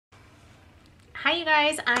Hi you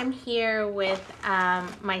guys, I'm here with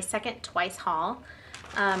my second Twice haul.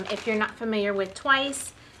 If you're not familiar with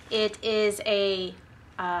Twice, it is a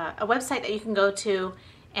website that you can go to,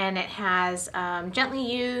 and it has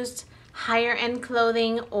gently used higher end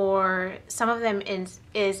clothing, or some of them is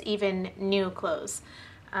even new clothes.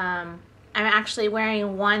 I'm actually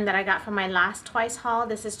wearing one that I got from my last Twice haul.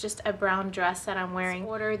 This is just a brown dress that I'm wearing.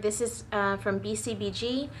 This is from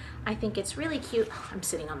BCBG. I think it's really cute. Oh, I'm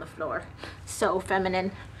sitting on the floor. So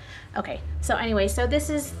feminine. Okay, so anyway, so this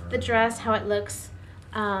is the dress, how it looks.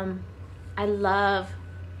 I love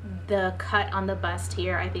the cut on the bust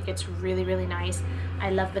here. I think it's really, really nice.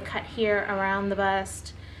 I love the cut here around the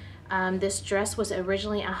bust. This dress was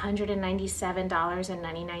originally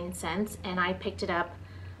 $197.99, and I picked it up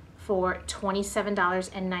for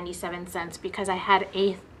 $27.97 because I had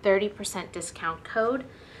a 30% discount code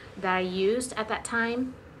that I used at that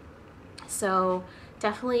time. So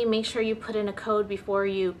definitely make sure you put in a code before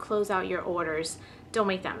you close out your orders. Don't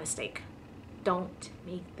make that mistake. Don't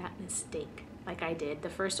make that mistake like I did. The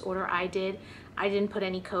first order I didn't put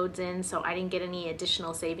any codes in, so I didn't get any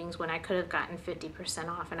additional savings when I could have gotten 50%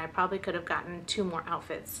 off, and I probably could have gotten 2 more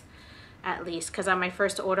outfits at least, because on my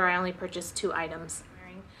first order I only purchased 2 items.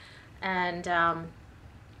 And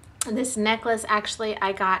this necklace actually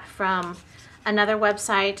I got from another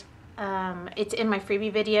website. It's in my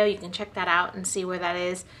freebie video. You can check that out and see where that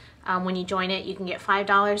is. When you join it, you can get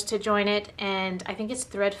 $5 to join it, and I think it's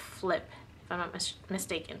Thread Flip, if I'm not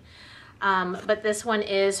mistaken. But this one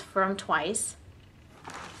is from Twice.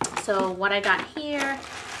 So what I got here,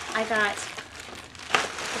 I got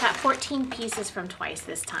 14 pieces from Twice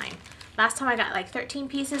this time. Last time I got like 13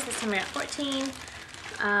 pieces, this time I got 14.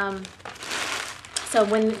 So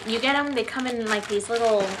when you get them, they come in like these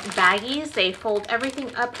little baggies. They fold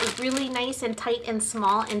everything up really nice and tight and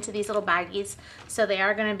small into these little baggies. So they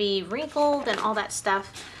are going to be wrinkled and all that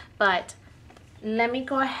stuff. But let me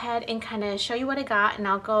go ahead and kind of show you what I got, and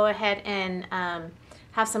I'll go ahead and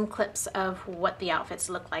have some clips of what the outfits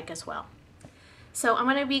look like as well. So I'm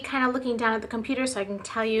going to be kind of looking down at the computer so I can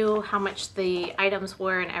tell you how much the items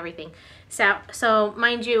were and everything. So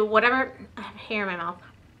mind you, whatever, I have hair in my mouth.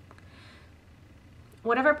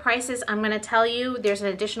 Whatever prices I'm going to tell you, there's an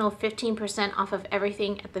additional 15% off of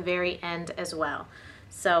everything at the very end as well.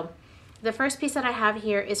 So the first piece that I have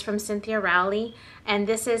here is from Cynthia Rowley, and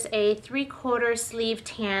this is a 3/4 sleeve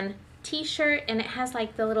tan t-shirt, and it has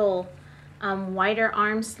like the little wider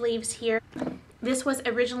arm sleeves here. This was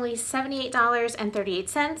originally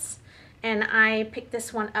 $78.38, and I picked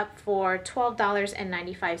this one up for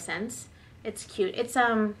 $12.95. It's cute. It's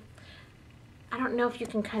I don't know if you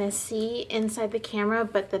can kind of see inside the camera,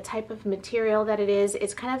 but the type of material that it is,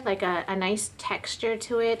 it's kind of like a nice texture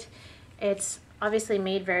to it. It's obviously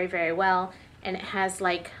made very, very well, and it has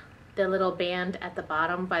like the little band at the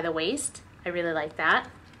bottom by the waist. I really like that.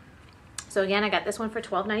 So again, I got this one for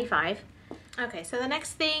 $12.95. Okay, so the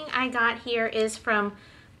next thing I got here is from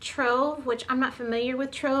Trove, which I'm not familiar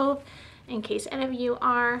with Trove, in case any of you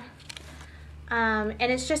are. And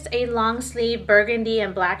it's just a long sleeve burgundy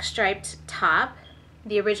and black striped top.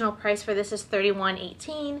 The original price for this is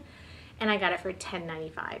 $31.18, and I got it for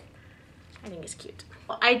 $10.95. I think it's cute.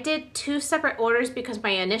 Well, I did 2 separate orders because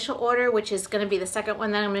my initial order, which is going to be the second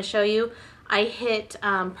one that I'm going to show you, I hit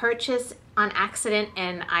purchase on accident,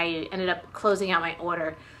 and I ended up closing out my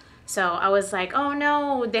order. So I was like, oh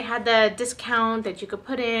no, they had the discount that you could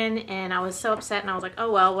put in, and I was so upset, and I was like, oh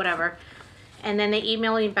well, whatever. And then they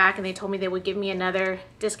emailed me back and they told me they would give me another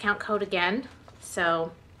discount code again.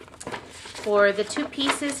 So for the 2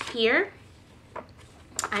 pieces here,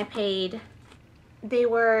 I paid, they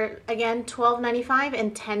were again $12.95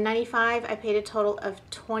 and $10.95. I paid a total of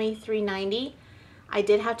 $23.90. I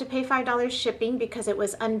did have to pay $5 shipping because it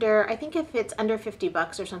was under, I think if it's under 50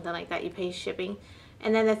 bucks or something like that, you pay shipping.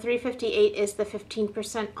 And then the $3.58 is the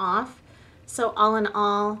 15% off. So all in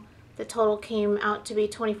all, the total came out to be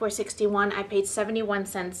 $24.61. I paid 71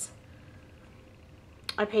 cents.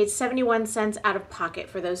 I paid 71 cents out of pocket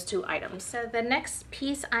for those 2 items. So the next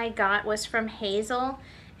piece I got was from Hazel,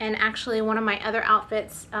 and actually one of my other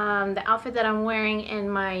outfits, the outfit that I'm wearing in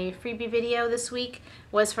my freebie video this week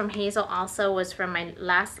was from Hazel, also was from my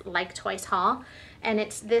last Like Twice haul, and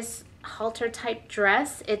it's this halter type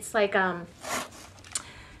dress. It's like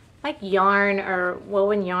yarn or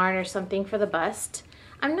woven yarn or something for the bust.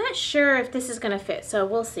 I'm not sure if this is gonna fit, so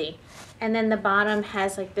we'll see. And then the bottom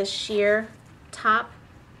has like this sheer top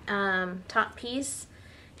piece,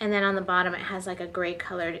 and then on the bottom it has like a gray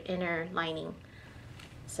colored inner lining.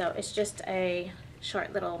 So it's just a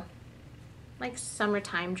short little like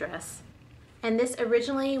summertime dress. And this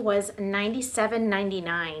originally was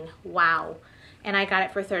 $97.99. Wow. and I got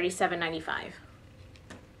it for $37.95.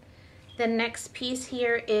 The next piece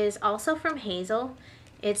here is also from Hazel.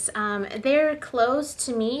 It's they're clothes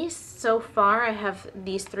to me so far. I have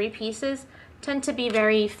these 3 pieces, tend to be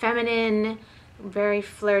very feminine, very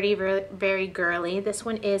flirty, very girly. This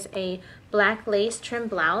one is a black lace trim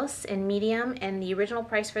blouse in medium, and the original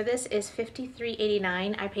price for this is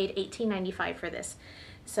 $53.89. I paid $18.95 for this.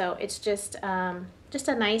 So it's just a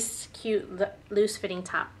nice, cute, loose-fitting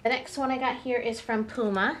top. The next one I got here is from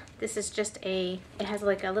Puma. This is just it has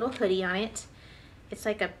like a little hoodie on it. It's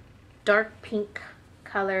like a dark pink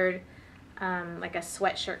colored, like a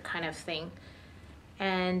sweatshirt kind of thing.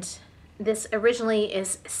 And this originally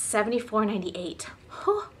is $74.98.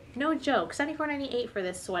 Oh, no joke, $74.98 for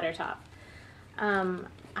this sweater top.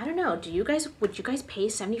 I don't know, would you guys pay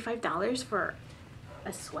 $75 for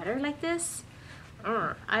a sweater like this?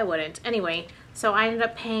 I wouldn't. Anyway, so I ended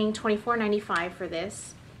up paying $24.95 for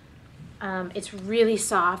this. It's really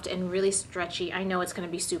soft and really stretchy. I know it's going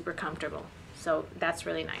to be super comfortable, so that's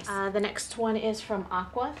really nice. The next one is from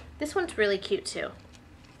Aqua. This one's really cute too.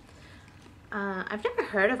 I've never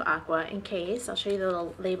heard of Aqua. In case, I'll show you the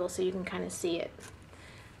little label so you can kind of see it.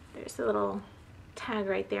 There's the little tag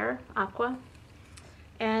right there, Aqua.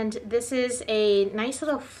 And this is a nice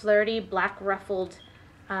little flirty black ruffled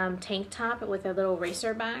tank top with a little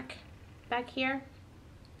racer back here.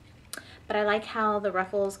 But I like how the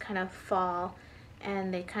ruffles kind of fall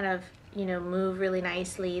and they kind of, you know, move really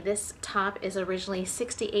nicely. This top is originally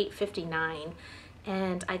 $68.59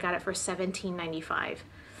 and I got it for $17.95.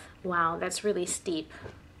 Wow, that's really steep.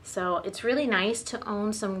 So it's really nice to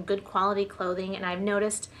own some good quality clothing, and I've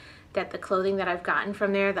noticed that the clothing that I've gotten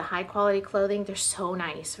from there, the high quality clothing, they're so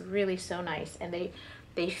nice, really so nice, and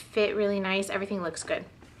they fit really nice. Everything looks good.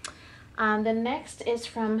 The next is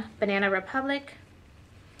from Banana Republic,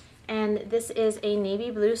 and this is a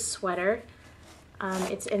navy blue sweater.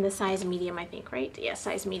 It's in the size medium, I think, right? Yeah,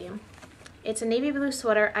 size medium. It's a navy blue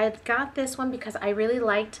sweater. I got this one because I really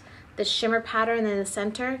liked the shimmer pattern in the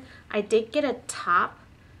center. I did get a top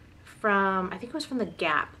from, I think it was from the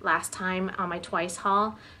Gap last time on my Twice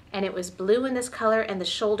haul, and it was blue in this color, and the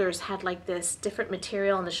shoulders had like this different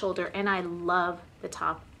material on the shoulder, and I love the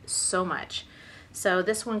top so much. So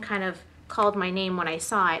this one kind of called my name when I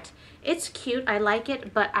saw it. It's cute, I like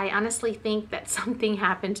it, but I honestly think that something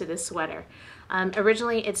happened to this sweater.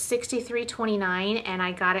 Originally it's $63.29 and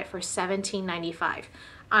I got it for $17.95.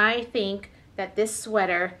 I think that this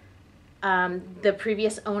sweater, the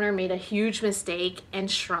previous owner made a huge mistake and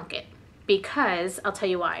shrunk it, because I'll tell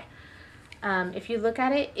you why. If you look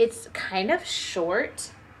at it, it's kind of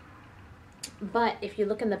short, but if you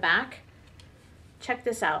look in the back, check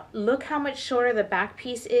this out. Look how much shorter the back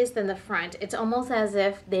piece is than the front. It's almost as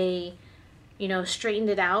if they, you know, straightened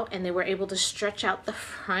it out and they were able to stretch out the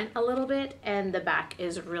front a little bit, and the back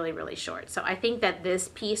is really, really short. So I think that this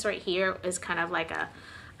piece right here is kind of like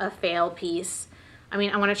a fail piece. I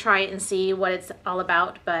mean, I want to try it and see what it's all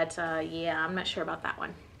about, but yeah, I'm not sure about that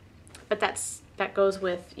one. But that goes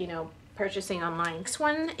with, you know, purchasing online. Next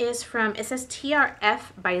one is from, it says TRF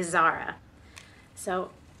by Zara.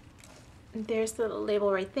 So there's the little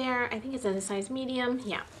label right there. I think it's in a size medium.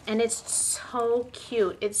 Yeah, and it's so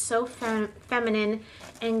cute. It's so feminine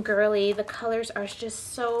and girly. The colors are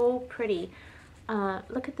just so pretty.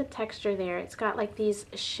 Look at the texture there. It's got like these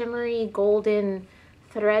shimmery golden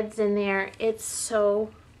threads in there. It's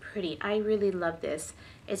so pretty. I really love this.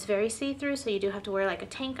 It's very see-through, so you do have to wear like a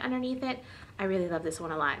tank underneath it. I really love this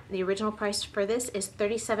one a lot. The original price for this is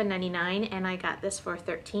 $37.99 and I got this for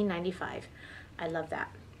 $13.95. I love that.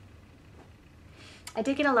 I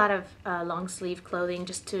did get a lot of long sleeve clothing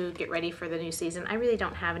just to get ready for the new season. I really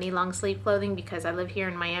don't have any long sleeve clothing because I live here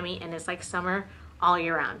in Miami and it's like summer all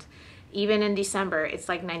year round. Even in December, it's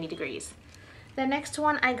like 90 degrees. The next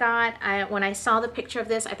one I got, when I saw the picture of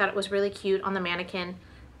this, I thought it was really cute on the mannequin.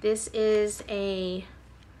 This is a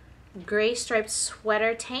gray striped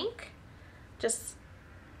sweater tank. Just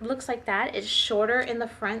looks like that. It's shorter in the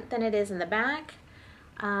front than it is in the back.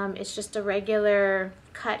 It's just a regular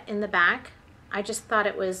cut in the back. I just thought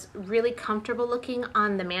it was really comfortable looking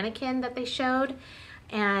on the mannequin that they showed.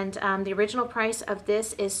 And the original price of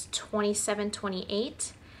this is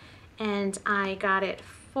 $27.28 and I got it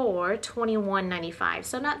for $21.95.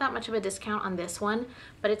 So not that much of a discount on this one,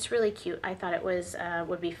 but it's really cute. I thought it was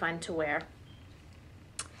would be fun to wear.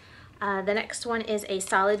 The next one is a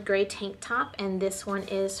solid gray tank top, and this one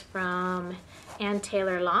is from Ann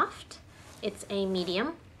Taylor Loft. It's a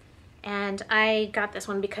medium. And I got this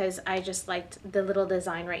one because I just liked the little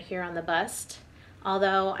design right here on the bust.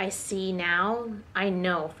 Although I see now, I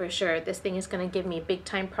know for sure this thing is going to give me big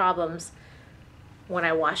time problems when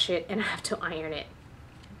I wash it and I have to iron it.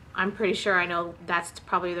 I'm pretty sure I know that's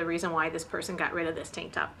probably the reason why this person got rid of this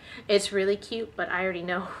tank top. It's really cute, but I already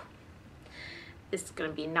know it's gonna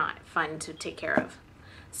be not fun to take care of.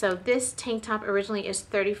 So this tank top originally is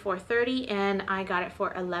 $34.30 and I got it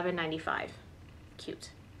for $11.95. Cute.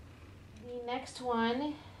 The next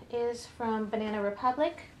one is from Banana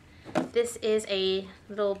Republic. This is a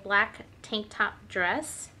little black tank top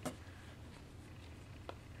dress.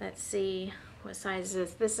 Let's see what size is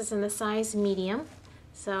this. This is in the size medium.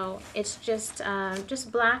 So it's just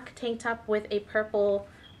black tank top with a purple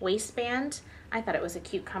waistband. I thought it was a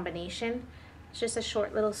cute combination. It's just a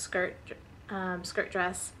short little skirt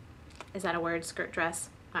dress. Is that a word? Skirt dress?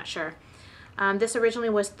 Not sure. This originally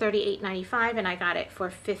was $38.95 and I got it for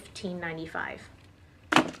 $15.95.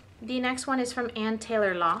 The next one is from Ann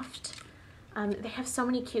Taylor Loft. They have so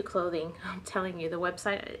many cute clothing. I'm telling you, the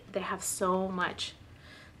website, they have so much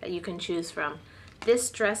that you can choose from.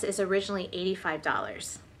 This dress is originally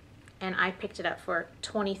 $85 and I picked it up for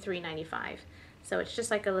 $23.95. So it's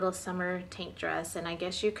just like a little summer tank dress, and I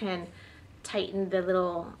guess you can tighten the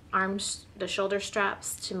little arms, the shoulder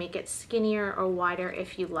straps to make it skinnier or wider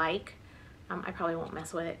if you like. I probably won't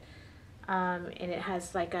mess with it. And it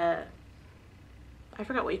has like a, I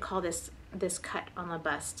forgot what you call this cut on the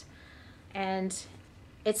bust. And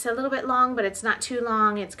it's a little bit long, but it's not too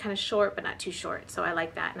long. It's kind of short, but not too short. So I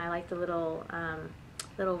like that, and I like the little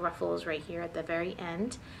little ruffles right here at the very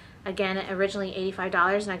end. Again, originally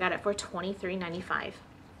 $85, and I got it for $23.95.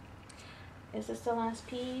 Is this the last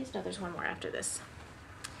piece? No, there's one more after this.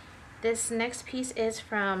 This next piece is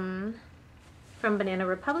from Banana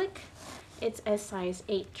Republic. It's a size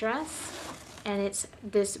 8 dress, and it's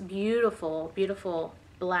this beautiful, beautiful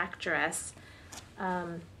black dress.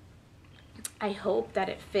 I hope that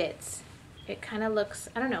it fits. It kind of looks,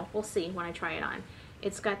 I don't know, we'll see when I try it on.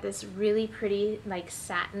 It's got this really pretty like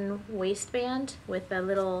satin waistband with a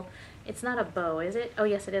little, it's not a bow, is it? Oh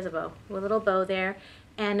yes, it is a bow. A little bow there.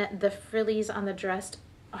 And the frillies on the dress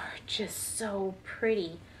are just so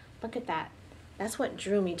pretty. Look at that. That's what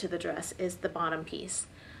drew me to the dress, is the bottom piece.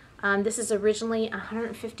 This is originally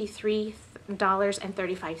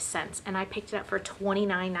 $153.35 and I picked it up for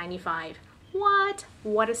 $29.95. What?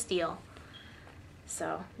 What a steal.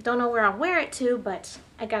 So don't know where I'll wear it to, but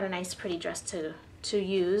I got a nice pretty dress to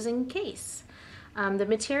use in case. The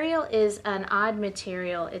material is an odd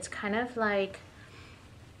material. It's kind of like,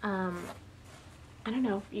 I don't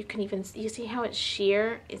know, you see how it's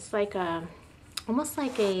sheer? It's like almost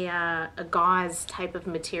like a gauze type of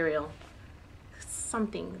material.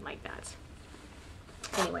 Something like that.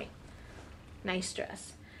 Anyway, nice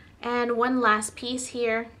dress. And one last piece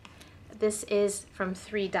here. This is from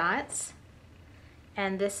 3 Dots.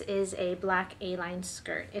 And this is a black A-line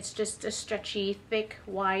skirt. It's just a stretchy, thick,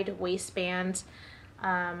 wide waistband,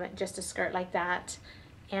 just a skirt like that.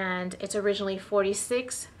 And it's originally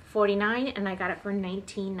 $46.49 and I got it for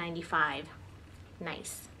 $19.95.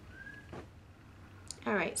 Nice.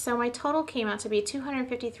 All right, so my total came out to be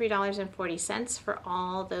 $253.40 for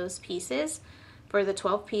all those pieces, for the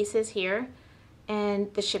 12 pieces here.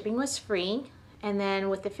 And the shipping was free. And then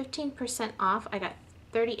with the 15% off, I got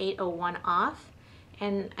 $38.01 off.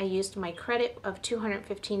 And I used my credit of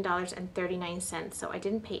 $215.39, so I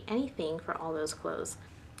didn't pay anything for all those clothes.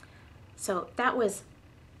 So that was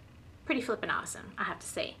pretty flippin' awesome, I have to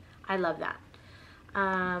say. I love that.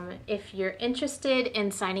 If you're interested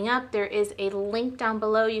in signing up, there is a link down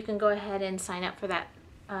below. You can go ahead and sign up for that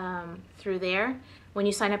through there. When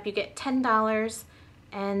you sign up, you get $10,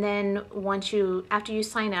 and then after you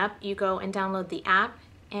sign up, you go and download the app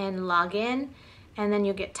and log in, and then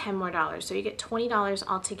you'll get $10 more. So you get $20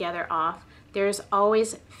 altogether off. There's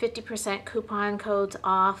always 50% coupon codes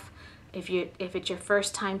off if it's your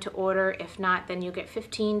first time to order. If not, then you get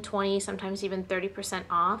 15, 20, sometimes even 30%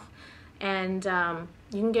 off. And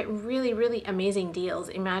you can get really, really amazing deals.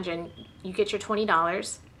 Imagine you get your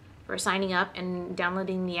 $20 for signing up and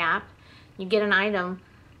downloading the app. You get an item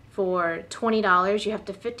for $20. You have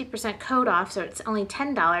the 50% code off, so it's only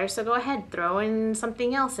 $10. So go ahead, throw in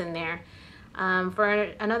something else in there. For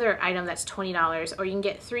another item that's $20, or you can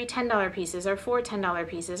get 3 $10 pieces or 4 $10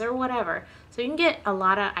 pieces or whatever. So you can get a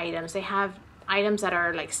lot of items. They have items that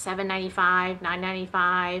are like $7.95,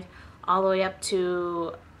 $9.95, all the way up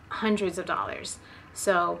to hundreds of dollars.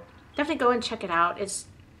 So definitely go and check it out. It's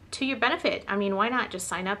to your benefit. I mean, why not just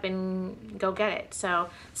sign up and go get it? So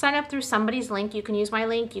sign up through somebody's link. You can use my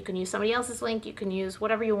link, you can use somebody else's link, you can use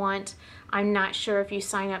whatever you want. I'm not sure if you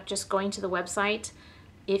sign up just going to the website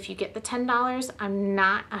if you get the $10. I'm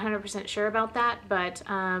not 100% sure about that, but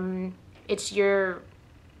it's your,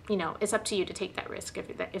 it's up to you to take that risk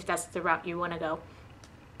if that's the route you want to go.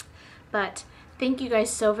 But thank you guys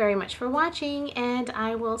so very much for watching, and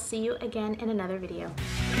I will see you again in another video.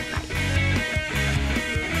 Bye.